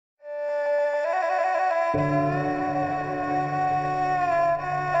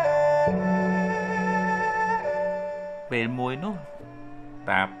ពេលមួយនោះ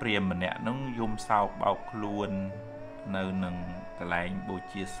តាព្រាហ្មណ៍ម្នាក់នោះយំសោកបោកខ្លួននៅនឹងកន្លែងបូ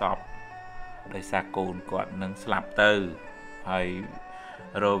ជាសពដោយសារកូនគាត់នឹងស្លាប់ទៅហើយ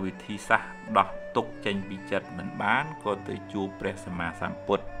រកវិធីសាស្ត្រដោះទុក្ខចេញពីចិត្តមិនបានក៏ទៅជួបព្រះសម្មាសម្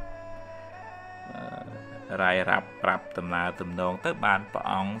ពុទ្ធរាយរាប់ប្រាប់ដំណើរទំនងទៅបានព្រះ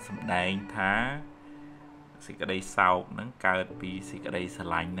អង្គសម្ដែងថាសេចក្តីសោកនឹងកើតពីសេចក្តីស្រ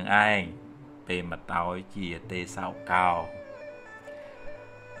ឡាញ់នឹងឯងពេលមកតោយជាទេសោកោ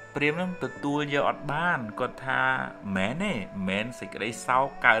ព្រាហ្មណ៍នឹងទទួលយកអត់បានគាត់ថាមែនទេមែនសេចក្តីសោក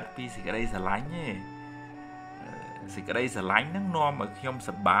កើតពីសេចក្តីស្រឡាញ់ទេសេចក្តីស្រឡាញ់នឹងនាំឲ្យខ្ញុំស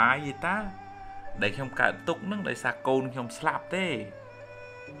ប្បាយទេតាដែលខ្ញុំកើតទុក្ខនឹងដោយសារកូនខ្ញុំស្លាប់ទេ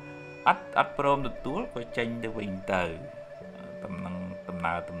អត់ព្រមទទួលក៏ចេញទៅវិញទៅដំ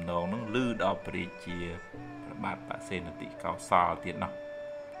ណើរទំនងនឹងលឺដល់ព្រះរាជាព្រះបាទបសេនតិកោសលទៀតនោះ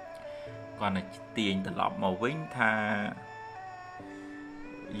គាត់នឹងទាញត្រឡប់មកវិញថា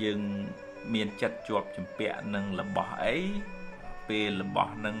យើងមានចិត្តជាប់ជំពាក់នឹងរបស់អីពេលរប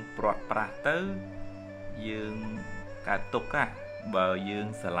ស់នឹងព្រាត់ប្រាសទៅយើងកើតទុក្ខបើយើង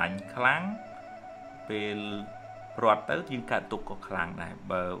ស្រឡាញ់ខ្លាំងពេលព្រាត់ទៅយើងកើតទុក្ខក៏ខ្លាំងដែរ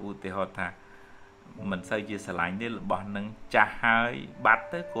បើឧទាហរណ៍ថាមិនសូវជាស្រឡាញ់ទេរបស់នឹងចាស់ហើយបាត់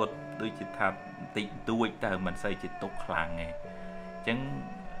ទៅគាត់ដូចជាថាតិចតួចទៅមិនសូវជាទុក្ខខ្លាំងទេអញ្ចឹង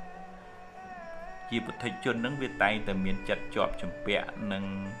ជាពុទ្ធជននឹងវាតែងតែមានចិត្តជាប់ជំពាក់នឹង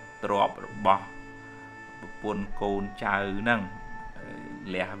ទ្រព្យរបស់ប្រពន្ធកូនចៅហ្នឹង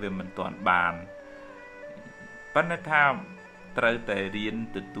លះវាមិនទាន់បានប៉ុន្តែថាត្រូវតែរៀន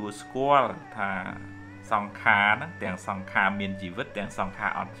ទទួលស្គាល់ថាសង្ខារហ្នឹងទាំងសង្ខារមានជីវិតទាំងសង្ខា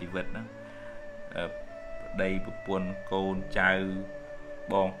រអត់ជីវិតហ្នឹងប្តីប្រពន្ធកូនចៅ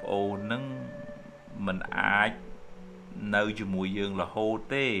បងប្អូនហ្នឹងមិនអាចនៅជាមួយយើងរហូត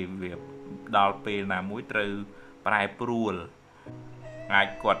ទេវាដល់ពេលណាមួយត្រូវប្រែប្រួលអាច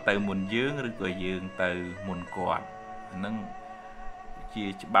គាត់ទៅមុនយើងឬក៏យើងទៅមុនគាត់ហ្នឹងជា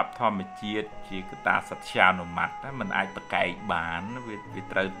ច្បាប់ធម្មជាតិជាកតាសត្យានុម័តណាมันអាចប្រកែកបានវា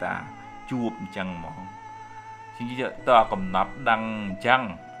ត្រូវតាជួបអញ្ចឹងហ្មងជាតើកំណត់ដឹងអញ្ចឹង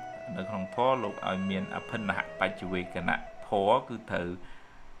នៅក្នុងធម៌លោកឲ្យមានអភិនហបច្ចវេកណៈធម៌គឺត្រូវ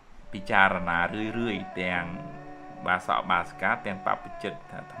ពិចារណារឿយទាំងបាសកបាសិកាទាំងបព្វជិត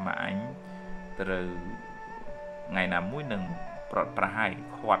ថាអាត្មាអញត្រូវថ្ងៃណាមួយនឹងប្រត់ប្រហើយ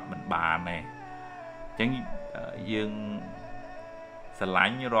ខាត់មិនបានទេអញ្ចឹងយើងស្រឡា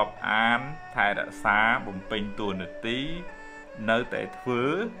ញ់រាប់អានថែរក្សាបំពេញតួនាទីនៅតែធ្វើ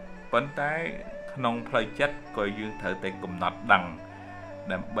ប៉ុន្តែក្នុងផ្លូវចិត្តក៏យើងត្រូវតែកំណត់ដឹង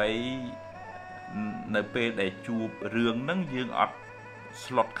ដើម្បីនៅពេលដែលជួបរឿងហ្នឹងយើងអត់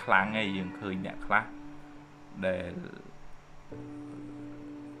ស្លុតខ្លាំងឯងយើងឃើញអ្នកខ្លះដែល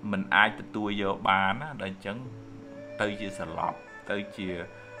មិនអាចទទួលយកបានណាដល់អញ្ចឹងទៅជាសន្លប់ទៅជា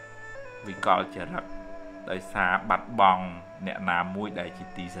វិកលចរិតដោយសារបាត់បង់អ្នកណាមួយដែលជា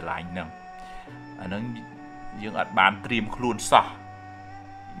ទីស្រឡាញ់ហ្នឹងអាហ្នឹងយើងអត់បានត្រៀមខ្លួនសោះ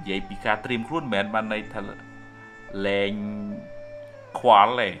និយាយពីការត្រៀមខ្លួនមិនមែនបានន័យថាលែងខ្វ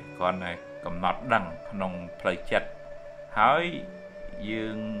ល់ទេគ្រាន់តែកំណត់ដឹងក្នុងផ្លូវចិត្តហើយយើ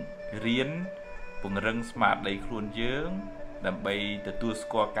ងរៀនពង្រឹងស្មារតីខ្លួនយើងដើម្បីទទួលស្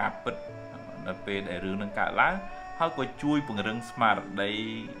គាល់ការពិតនៅពេលដែលរឿងនឹងកើតឡើងហើយក៏ជួយពង្រឹងស្មារតី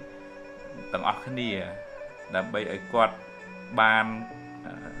ទាំងអស់គ្នាដើម្បីឲ្យគាត់បាន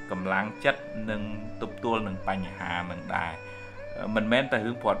កម្លាំងចិត្តនិងទប់ទល់នឹងបញ្ហានឹងដែរមិនមែនតែ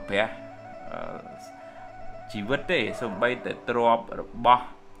រឿងព្រាត់ប្រាសជីវិតទេសូម្បីតែទ្រព្យរបស់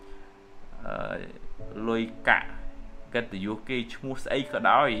លុយកាក់កិត្តិយសគេឈ្មោះស្អីក៏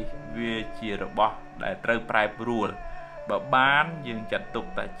ដោយវាជារបស់ដែលត្រូវប្រែប្រួលបើបានយើងចាត់ទុក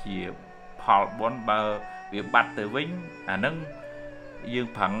ថាជាផលបុណ្យបើវាបាត់ទៅវិញអានឹងយើង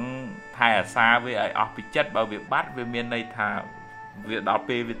ប្រឹងថែអាសាវាឲ្យអស់ពីចិត្តបើវាបាត់វាមានន័យថាវាដល់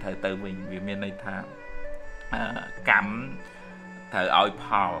ពេលវាត្រូវទៅវិញវាមានន័យថាកម្មត្រូវឲ្យផ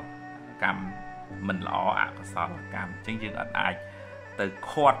លកម្មមិនល្អអកុសលកម្មអញ្ចឹងយើងអត់អាចទៅ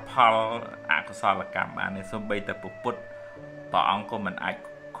ខាត់ផលអកុសលកម្មបានទេសូម្បីតែពុទ្ធព្រះអង្គក៏មិនអាច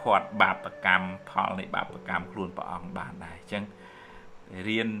ខាត់បាបកម្មផលនៃបាបកម្មខ្លួនព្រះអង្គបានដែរអញ្ចឹង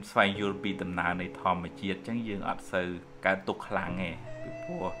រៀនស្វែងយល់ពីដំណើរនៃធម្មជាតិអញ្ចឹងយើងអត់សូវកើតទុកខ្លាំងទេពីព្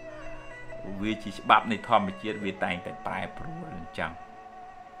រោះវាជាច្បាប់នៃធម្មជាតិវាតែងតែប្រែប្រួលអញ្ចឹង